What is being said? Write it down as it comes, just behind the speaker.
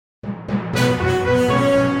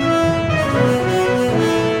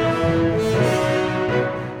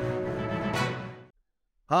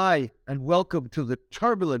Hi, and welcome to the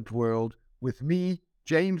turbulent world with me,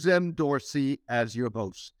 James M. Dorsey, as your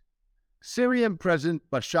host. Syrian President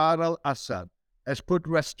Bashar al-Assad has put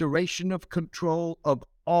restoration of control of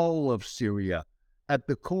all of Syria at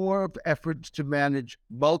the core of efforts to manage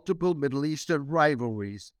multiple Middle Eastern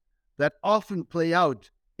rivalries that often play out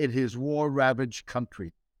in his war-ravaged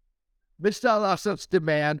country. Mr. al-Assad's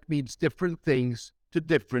demand means different things to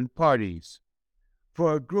different parties.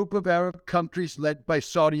 For a group of Arab countries led by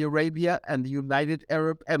Saudi Arabia and the United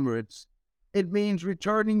Arab Emirates, it means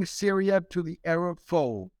returning Syria to the Arab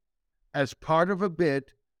fold as part of a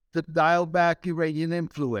bid to dial back Iranian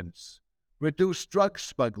influence, reduce drug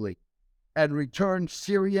smuggling, and return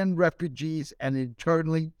Syrian refugees and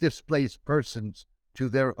internally displaced persons to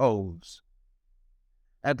their homes.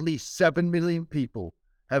 At least 7 million people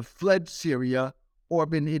have fled Syria or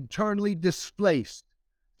been internally displaced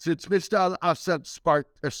since Mr. al-Assad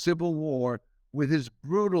sparked a civil war with his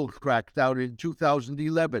brutal crackdown in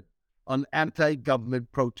 2011 on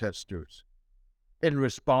anti-government protesters. In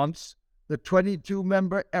response, the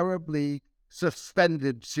 22-member Arab League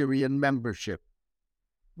suspended Syrian membership.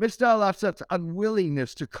 Mr. al-Assad's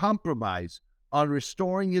unwillingness to compromise on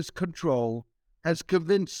restoring his control has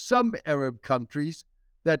convinced some Arab countries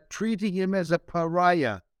that treating him as a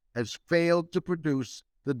pariah has failed to produce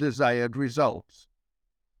the desired results.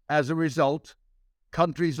 As a result,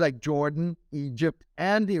 countries like Jordan, Egypt,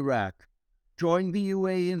 and Iraq joined the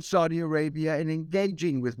UAE and Saudi Arabia in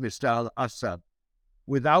engaging with Mr. al-Assad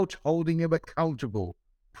without holding him accountable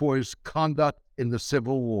for his conduct in the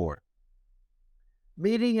civil war.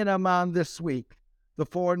 Meeting in Amman this week, the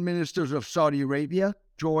foreign ministers of Saudi Arabia,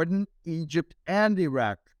 Jordan, Egypt, and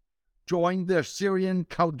Iraq joined their Syrian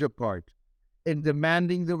counterpart in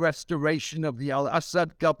demanding the restoration of the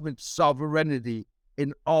al-Assad government's sovereignty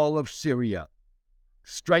in all of Syria,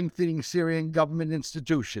 strengthening Syrian government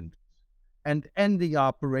institutions, and ending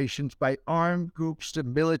operations by armed groups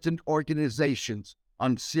and militant organizations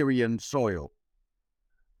on Syrian soil.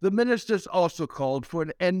 The ministers also called for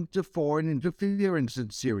an end to foreign interference in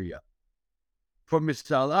Syria. For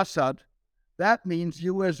Mr. al-Assad, that means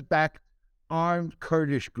U.S.-backed armed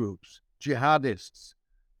Kurdish groups, jihadists,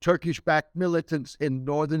 Turkish-backed militants in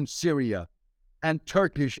northern Syria, and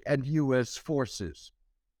Turkish and U.S. forces.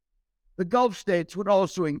 The Gulf states would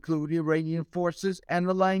also include Iranian forces and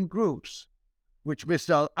aligned groups, which Mr.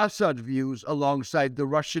 al-Assad views alongside the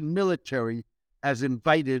Russian military as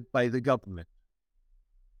invited by the government.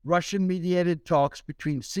 Russian-mediated talks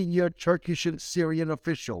between senior Turkish and Syrian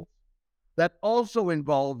officials that also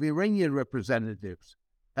involve Iranian representatives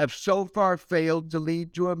have so far failed to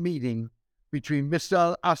lead to a meeting between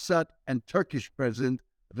Mr. al-Assad and Turkish President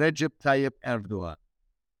Recep Tayyip Erdogan.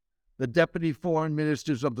 The deputy foreign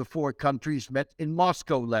ministers of the four countries met in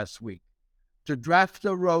Moscow last week to draft a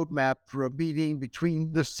roadmap for a meeting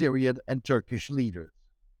between the Syrian and Turkish leaders.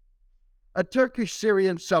 A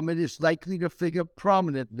Turkish-Syrian summit is likely to figure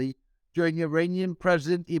prominently during Iranian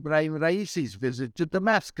President Ibrahim Raisi's visit to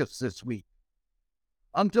Damascus this week.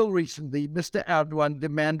 Until recently, Mr. Erdogan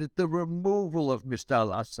demanded the removal of Mr.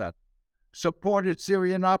 al-Assad, supported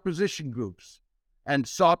Syrian opposition groups, and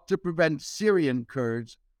sought to prevent Syrian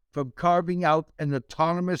Kurds from carving out an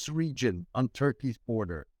autonomous region on Turkey's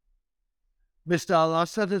border. Mr.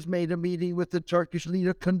 al-Assad has made a meeting with the Turkish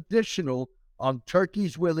leader conditional on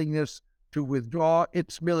Turkey's willingness to withdraw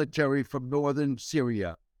its military from northern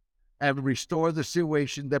Syria and restore the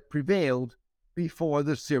situation that prevailed before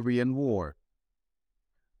the Syrian war.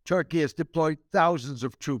 Turkey has deployed thousands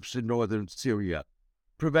of troops in northern Syria,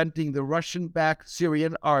 preventing the Russian-backed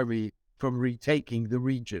Syrian army from retaking the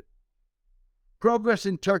region. Progress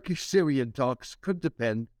in Turkish-Syrian talks could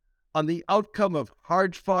depend on the outcome of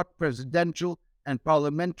hard-fought presidential and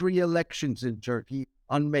parliamentary elections in Turkey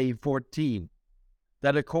on May 14,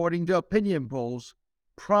 that, according to opinion polls,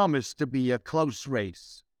 promise to be a close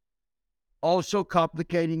race. Also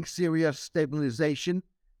complicating Syria's stabilization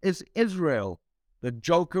is Israel, the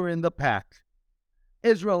joker in the pack.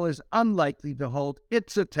 Israel is unlikely to hold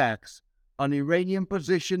its attacks on Iranian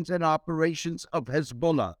positions and operations of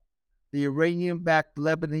Hezbollah, the Iranian-backed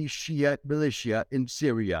Lebanese Shia militia in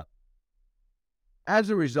Syria. As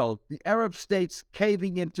a result, the Arab states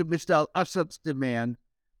caving into Mr. al-Assad's demand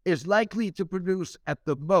is likely to produce, at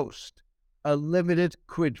the most, a limited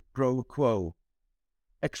quid pro quo.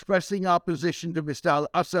 Expressing opposition to Mr.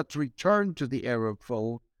 al-Assad's return to the Arab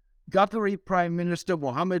fold, Qatari Prime Minister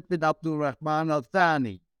Mohammed bin Abdulrahman Al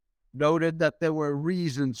Thani noted that there were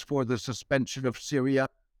reasons for the suspension of Syria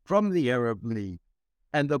from the Arab League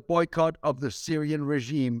and the boycott of the Syrian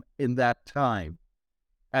regime in that time,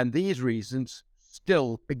 and these reasons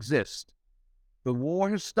still exist. The war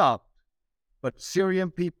has stopped, but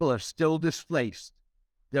Syrian people are still displaced.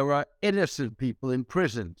 There are innocent people in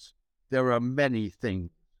prisons. There are many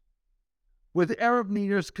things. With Arab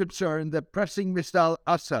leaders concerned that pressing Mr.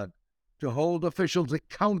 al-Assad to hold officials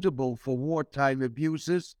accountable for wartime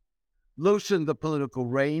abuses, loosen the political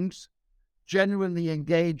reins, genuinely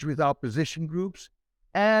engage with opposition groups,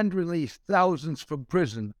 and release thousands from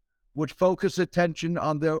prison would focus attention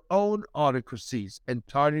on their own autocracies and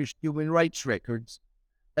tarnish human rights records,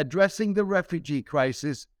 addressing the refugee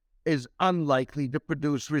crisis is unlikely to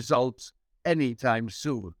produce results anytime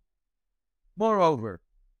soon. Moreover,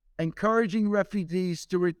 encouraging refugees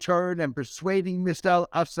to return and persuading Mr.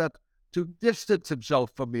 al-Assad to distance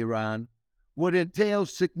himself from Iran would entail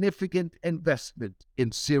significant investment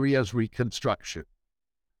in Syria's reconstruction.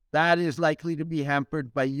 That is likely to be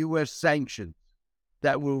hampered by U.S. sanctions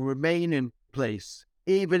that will remain in place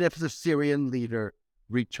even if the Syrian leader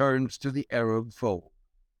returns to the Arab fold.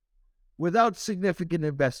 Without significant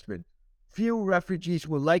investment, few refugees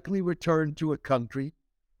will likely return to a country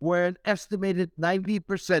where an estimated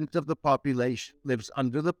 90% of the population lives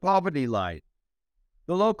under the poverty line.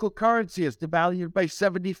 The local currency is devalued by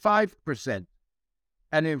 75%,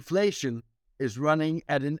 and inflation is running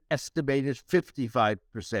at an estimated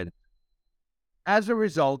 55%. As a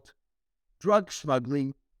result, drug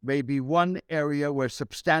smuggling may be one area where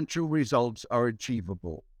substantial results are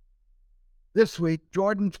achievable. This week,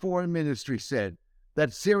 Jordan's foreign ministry said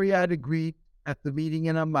that Syria had agreed at the meeting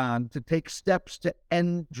in Amman to take steps to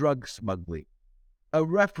end drug smuggling, a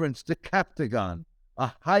reference to Captagon,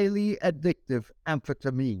 a highly addictive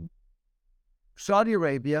amphetamine. Saudi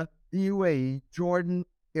Arabia, the UAE, Jordan,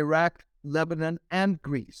 Iraq, Lebanon, and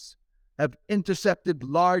Greece have intercepted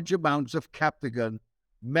large amounts of Captagon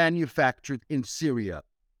manufactured in Syria.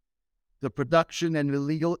 The production and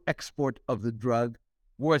illegal export of the drug,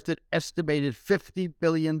 worth an estimated $50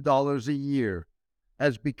 billion a year,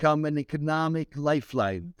 has become an economic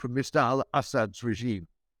lifeline for Mr. al-Assad's regime.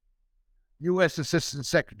 U.S. Assistant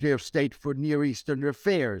Secretary of State for Near Eastern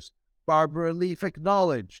Affairs, Barbara Leaf,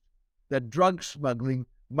 acknowledged that drug smuggling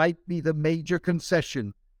might be the major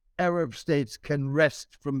concession Arab states can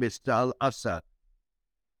wrest from Mr. al-Assad.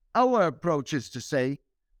 Our approach is to say,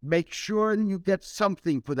 make sure you get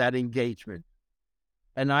something for that engagement.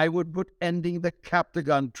 And I would put ending the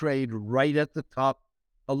Captagon trade right at the top,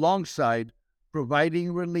 alongside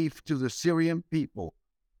providing relief to the Syrian people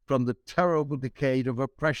from the terrible decade of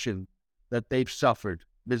oppression that they've suffered,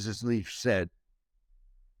 Mrs. Leaf said.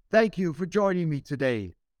 Thank you for joining me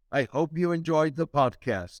today. I hope you enjoyed the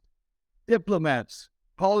podcast. Diplomats,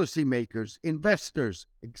 policymakers, investors,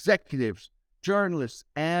 executives, journalists,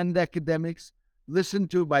 and academics listen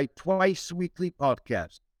to my twice-weekly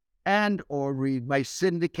podcast and or read my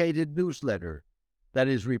syndicated newsletter that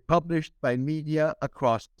is republished by media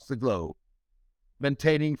across the globe.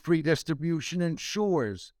 Maintaining free distribution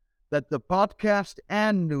ensures that the podcast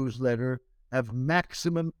and newsletter have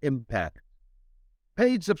maximum impact.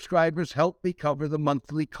 Paid subscribers help me cover the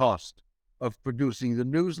monthly cost of producing the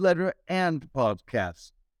newsletter and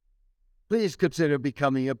podcast. Please consider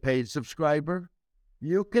becoming a paid subscriber.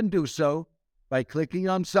 You can do so by clicking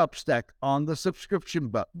on Substack on the subscription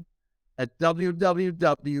button at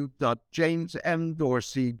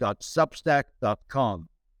www.jamesmdorsey.substack.com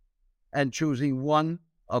and choosing one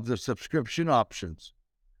of the subscription options.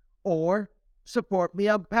 Or support me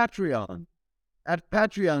on Patreon at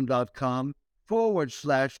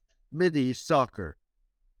patreon.com/MideastSoccer.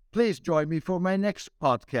 Please join me for my next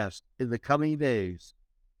podcast in the coming days.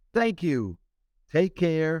 Thank you. Take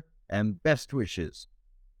care and best wishes.